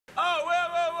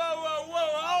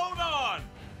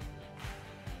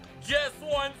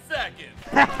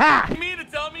You mean to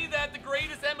tell me that the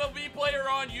greatest MLB player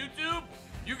on YouTube,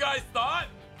 you guys thought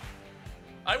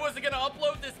I wasn't gonna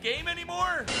upload this game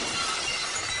anymore?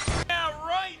 Yeah,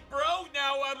 right, bro.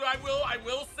 Now I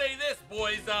will say this,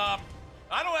 boys. I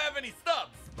don't have any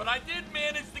stubs, but I did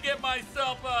manage to get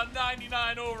myself a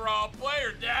 99 overall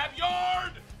player. Dab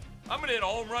yard. I'm gonna hit a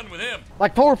home run with him.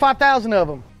 Like 4,000 or 5,000 of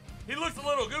them. He looks a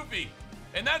little goofy,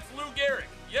 and that's Lou Gehrig.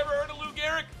 You ever heard of Lou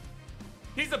Gehrig?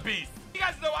 He's a beast. You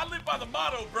guys know I live by the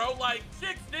motto, bro. Like,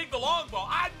 chicks dig the long ball.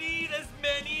 I need as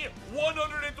many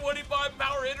 125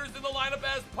 power hitters in the lineup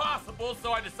as possible,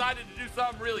 so I decided to do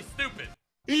something really stupid.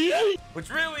 Which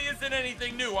really isn't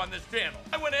anything new on this channel.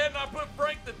 I went ahead and I put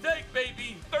Frank the Tank,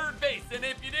 baby, third base. And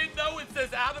if you didn't know, it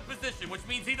says out of position, which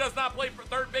means he does not play for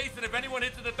third base. And if anyone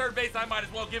hits into third base, I might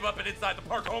as well give up an inside the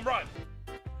park home run.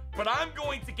 But I'm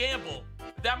going to gamble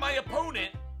that my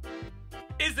opponent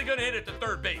isn't going to hit it to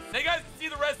third base. Now, you guys can see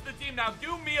the rest of the team. Now,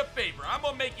 do me a favor. I'm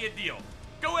going to make you a deal.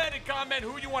 Go ahead and comment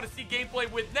who you want to see gameplay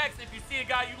with next. If you see a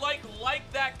guy you like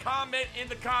that comment in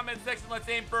the comment section. Let's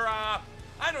aim for, I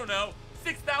don't know,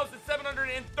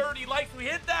 6,730 likes. We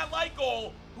hit that like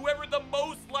goal. Whoever the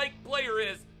most liked player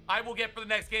is, I will get for the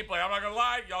next gameplay. I'm not going to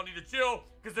lie. Y'all need to chill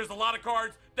because there's a lot of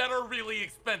cards that are really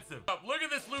expensive. Look at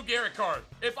this Lou Gehrig card.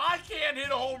 If I can't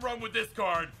hit a home run with this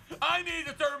card, I need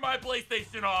to turn my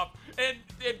PlayStation off and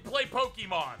play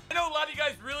Pokemon. I know a lot of you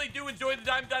guys really do enjoy the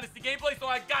Diamond Dynasty gameplay, so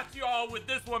I got you all with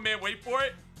this one, man. Wait for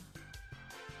it.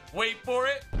 Wait for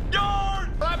it. Yard!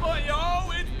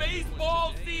 Yo, it's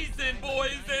baseball season,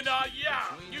 boys. And yeah,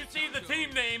 you see the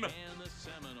team name.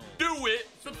 Do it.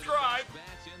 Subscribe.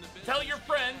 Tell your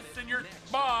friends and your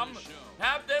mom.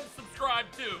 Have them subscribe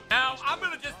too. Now, I'm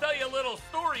going to just tell you a little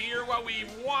story here while we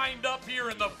wind up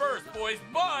here in the first, boys.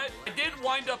 But I did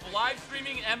wind up live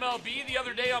streaming MLB the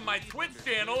other day on my Twitch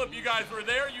channel. If you guys were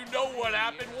there, you know what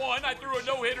happened. One, I threw a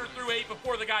no-hitter through 8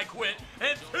 before the guy quit.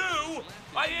 And 2,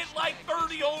 I hit like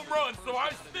 30 home runs. So I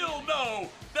still know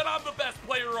that I'm the best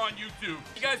player on YouTube.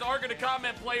 You guys are going to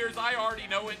comment players. I already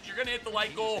know it. You're going to hit the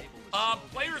like goal.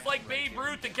 Players like Babe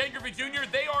Ruth and Ken Griffey Jr.,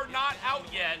 they are not out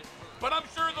yet, but I'm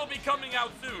sure they'll be coming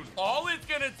out soon. All it's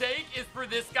going to take is for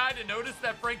this guy to notice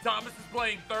that Frank Thomas is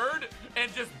playing third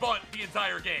and just bunt the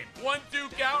entire game.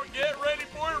 1-2 count, get ready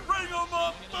for it, ring them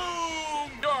up, boom!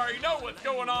 You already know what's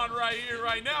going on right here,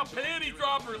 right now. Panty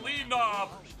dropper leading off,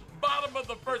 bottom of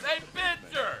the first. Hey,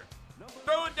 pitcher,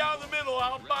 throw it down the middle,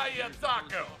 I'll buy you a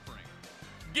taco.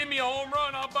 Give me a home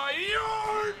run, I'll buy you a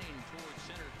yard.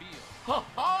 Oh,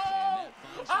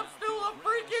 I'm still a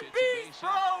freaking beast, bro.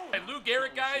 Hey, Lou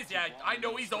Gehrig, guys, yeah, I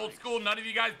know he's old school. None of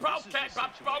you guys, okay.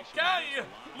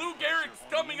 Lou Gehrig's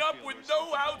coming up with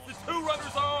no outs and 2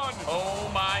 runners on.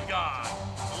 Oh, my God.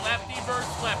 Lefty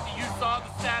versus lefty. You saw the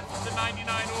stats of the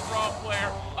 99 overall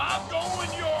player. I'm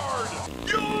going yard.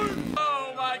 Yard.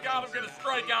 Oh, my God, I'm going to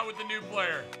strike out with the new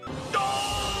player. No!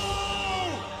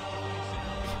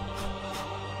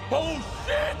 Oh,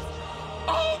 shit.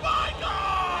 Oh, my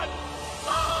God.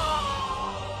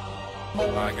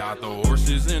 I got the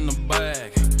horses in the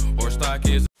back. Horse stock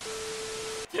is.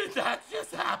 Did that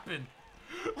just happen?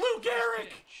 Lou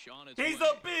Gehrig, he's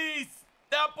a beast.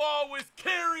 That ball was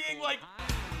carrying like.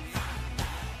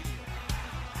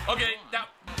 Okay, now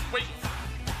wait.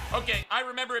 Okay, I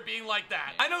remember it being like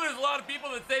that. I know there's a lot of people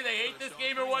that say they hate this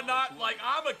game or whatnot. Like,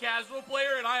 I'm a casual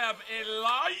player and I have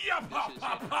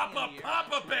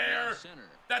Papa Bear.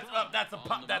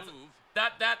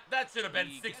 That should have been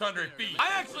 600 feet.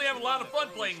 I actually have a lot of fun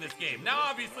playing this game. Now,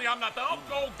 obviously, I'm not the,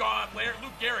 oh God, Lou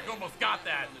Gehrig almost got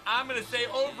that. I'm going to say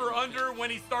over, under when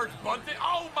he starts bunting.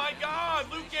 Oh, my God,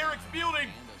 Lou Gehrig's fielding.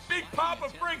 Big Papa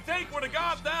Frank Tank would have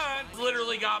got that.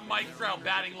 Literally got Mike Trout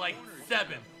batting like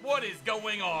 7. What is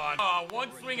going on? One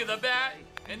swing of the bat,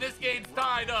 and this game's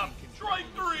tied up. Strike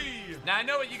 3. Now, I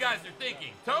know what you guys are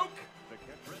thinking. Toke?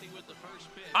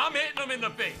 I'm hitting him in the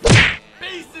face.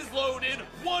 Bases loaded,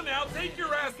 1 out, take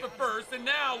your ass to first, and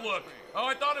now look. Oh,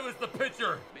 I thought it was the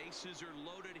pitcher.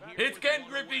 It's Ken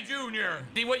Griffey Jr.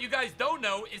 See, what you guys don't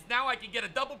know is now I can get a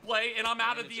double play and I'm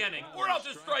out of the inning. Or I'll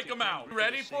just strike him out.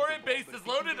 Ready for it? Bases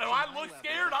loaded. Oh, I look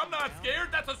scared. I'm not scared.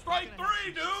 That's a strike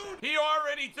 3, dude. He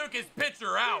already took his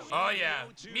pitcher out. Oh, yeah.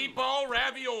 Meatball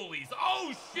raviolis.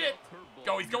 Oh, shit.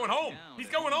 Oh, he's going home. He's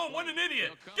going home. What an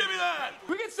idiot. Give me that.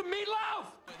 We get some meatloaf.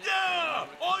 Yeah.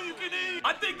 All you can eat.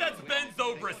 I think that's Ben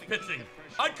Zobrist pitching.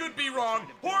 I could be wrong.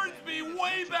 Hornsby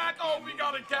way back. Oh, we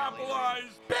got to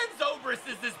capitalize. Ben Zobrist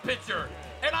is this pitcher,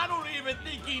 and I don't even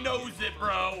think he knows it,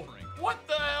 bro. What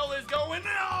the hell is going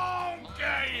on?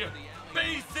 Okay.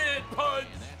 Base hit punch.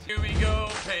 Here we go.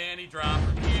 Panty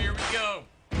dropper. Here we go.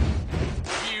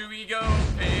 Here we go.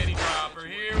 Panty dropper.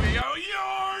 Here we go.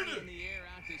 Yard. In the air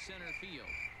out to center field.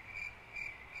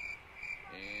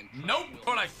 Nope.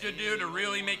 What I should do to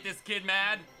really make this kid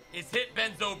mad is hit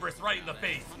Ben Zobrist right in the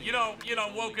face. You know,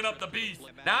 woken up the beast.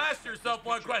 Now ask yourself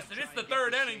one question. It's the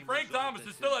third inning. Frank Thomas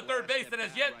is still at third base and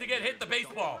has yet to get hit the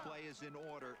baseball.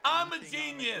 I'm a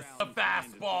genius. A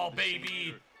fastball,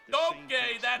 baby.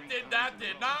 Okay, that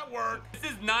did not work. This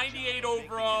is 98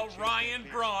 overall, Ryan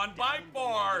Braun, by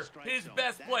far his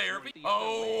best player.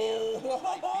 Oh,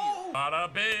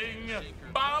 bada bing,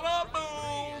 bada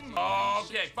boom.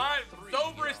 Okay, fine.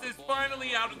 Zobrist is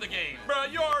finally out of the game. Bro,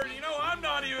 you already know I'm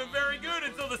not even very good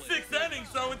until the 6th inning,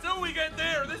 so until we get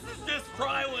there, this is just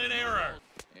trial and error.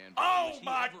 Oh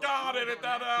my God, edit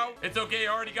that out. It's okay,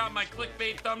 I already got my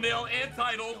clickbait thumbnail and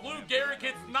title. Lou Gehrig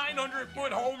hits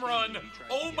 900-foot home run.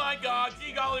 Oh my God,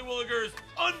 gee golly willikers,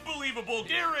 unbelievable.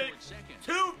 Gehrig,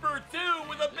 2 for 2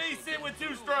 with a base hit with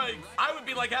 2 strikes. I would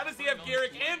be like, how does he have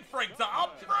Gehrig and Frank?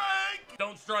 Frank!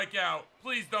 Don't strike out.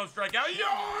 Please don't strike out.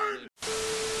 Yard!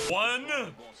 One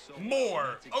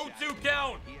more. 0-2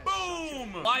 count.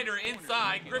 Boom! Slider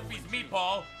inside. Griffey's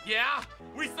meatball. Yeah?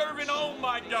 We serving. Oh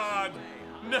my God.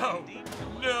 No.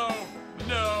 No.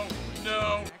 No.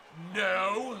 No.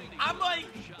 No. I'm like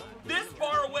this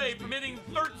far away from hitting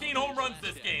 13 home runs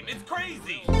this game. It's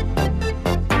crazy. 5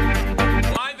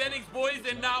 innings, boys,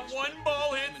 and not one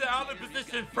ball hit to out of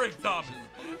position Frank Thomas.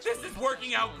 This is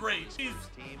working out great.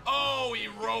 Oh, he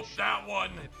roped that one.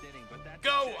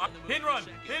 Go. Hit run.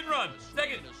 Hit run.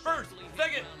 Second. First.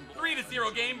 Second.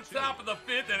 3-0 game. Top of the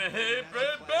 5th and a hit.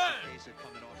 Bang.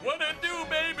 What it do,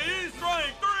 baby?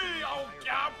 Strike 3. Oh,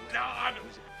 God.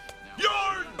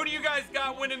 Yard! What do you guys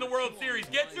got winning the World Series?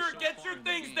 Get your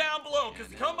things down below,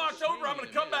 because come October, I'm going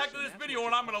to come back to this video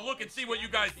and I'm going to look and see what you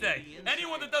guys say.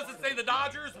 Anyone that doesn't say the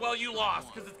Dodgers, well, you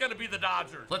lost, because it's going to be the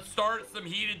Dodgers. Let's start some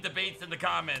heated debates in the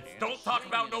comments. Don't talk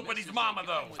about nobody's mama,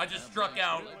 though. I just struck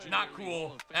out. Not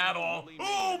cool at all.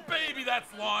 Oh, baby,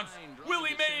 that's launched.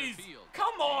 Willie Mays.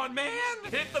 Come on, man.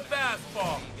 Hit the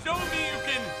fastball. Show me you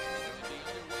can...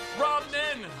 Rob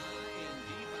Nen.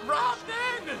 Rob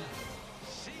Nen.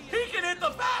 He can hit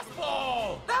the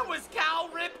fastball! That was Cal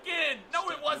Ripken! No,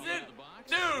 it wasn't!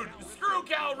 Dude, screw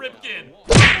Cal Ripken!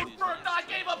 I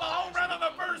gave up a home run on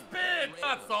the first pitch!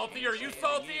 Not salty. Are you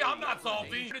salty? I'm not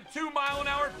salty.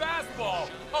 2-mile-an-hour fastball!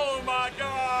 Oh my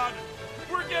God!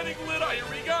 We're getting lit. Here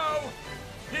we go!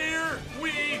 Here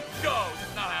we go! This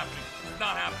is not happening. This is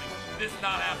not happening. This is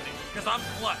not happening. Because I'm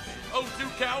clutch.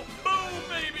 0-2 count. Boom,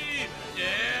 baby!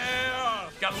 Yeah!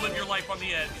 Gotta live your life on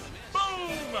the edge.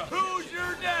 Boom! Who's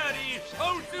your daddy?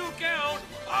 0-2 count.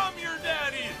 I'm your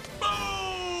daddy.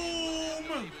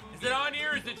 Boom! Is it on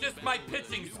here? Or is it just my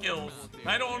pitching skills?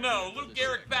 I don't know. Lou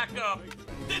Gehrig back up.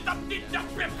 Insert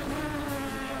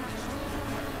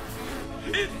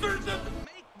the...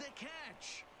 Make the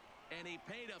catch. And he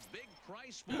paid a big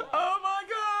price for it. Oh my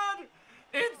God!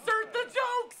 Insert the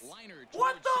jokes!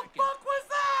 What the fuck was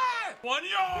that? 1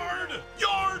 yard!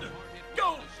 Yard!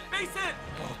 Go! Base hit!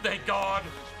 Oh, thank God.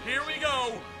 Here we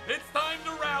go. It's time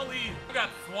to rally. We got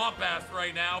swamp ass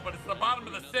right now, but it's the bottom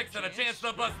of the 6th and a chance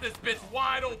to bust this bitch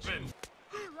wide open.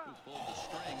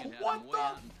 What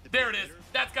the? There it is.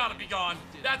 That's gotta be gone.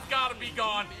 That's gotta be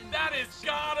gone. That is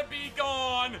gotta be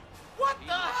gone. What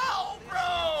the hell,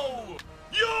 bro?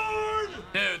 Yard!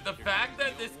 Dude, the fact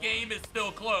that this game is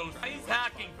still close, he's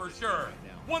hacking for sure.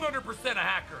 100% a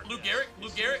hacker. Lou Gehrig,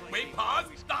 wait, pause,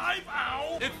 dive,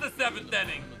 ow! It's the 7th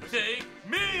inning. Take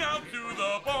me out to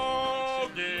the ball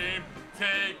game.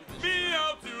 Take me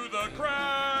out to the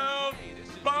crowd.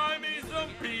 Buy me some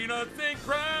peanuts and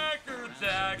Cracker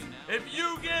Jacks. If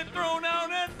you get thrown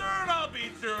out at third, I'll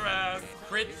beat your ass.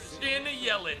 Christian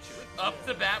Yelich up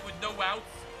to bat with no outs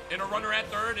and a runner at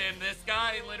third, and this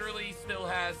guy literally still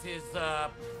has his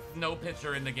no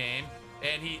pitcher in the game.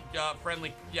 And he,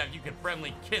 friendly, yeah, you can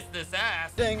friendly kiss this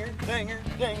ass. Dinger, dinger,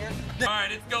 dinger. All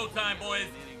right, it's go time, boys.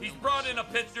 He's brought in a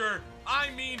pitcher. I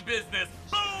mean business.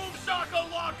 Boom,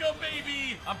 shakalaka,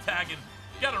 baby. I'm tagging.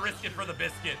 Gotta risk it for the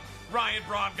biscuit. Ryan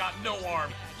Braun got no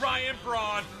arm. Ryan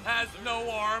Braun has no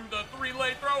arm. The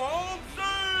 3-lay throw home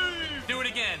save. Do it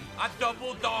again. I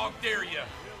double dog dare you.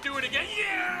 Do it again.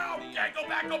 Yeah. Okay, go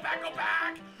back, go back, go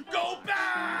back. Go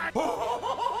back.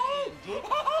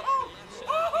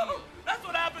 That's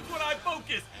what happens when I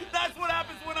focus. That's what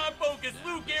happens when I focus.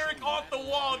 Lou Gehrig off the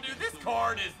wall, dude. This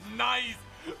card is nice.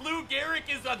 Lou Gehrig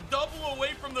is a double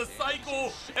away from the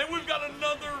cycle, and we've got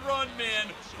another run,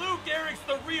 man. Lou Gehrig's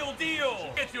the real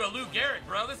deal. Get you a Lou Gehrig,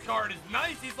 bro. This card is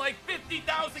nice. He's like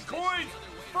 50,000 coins.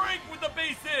 Frank with the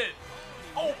base hit.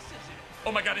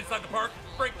 Oh my God, inside the park.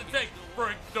 Break the tank.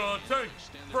 Break the tank.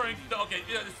 Break the... Okay,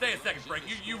 stay a second, Frank.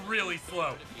 You really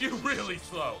slow. You really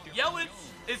slow. Yelich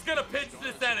is going to pitch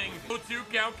this inning. 0-2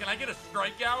 count. Can I get a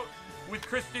strikeout with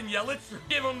Christian Yelich.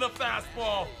 Give him the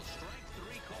fastball.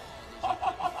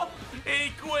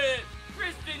 He quit.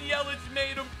 Christian Yelich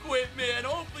made him quit, man.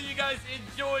 Hopefully you guys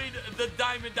enjoyed the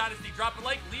Diamond Dynasty. Drop a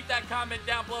like, leave that comment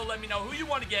down below. Let me know who you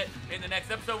want to get in the next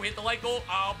episode. We hit the like goal,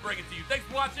 I'll bring it to you. Thanks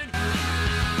for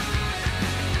watching.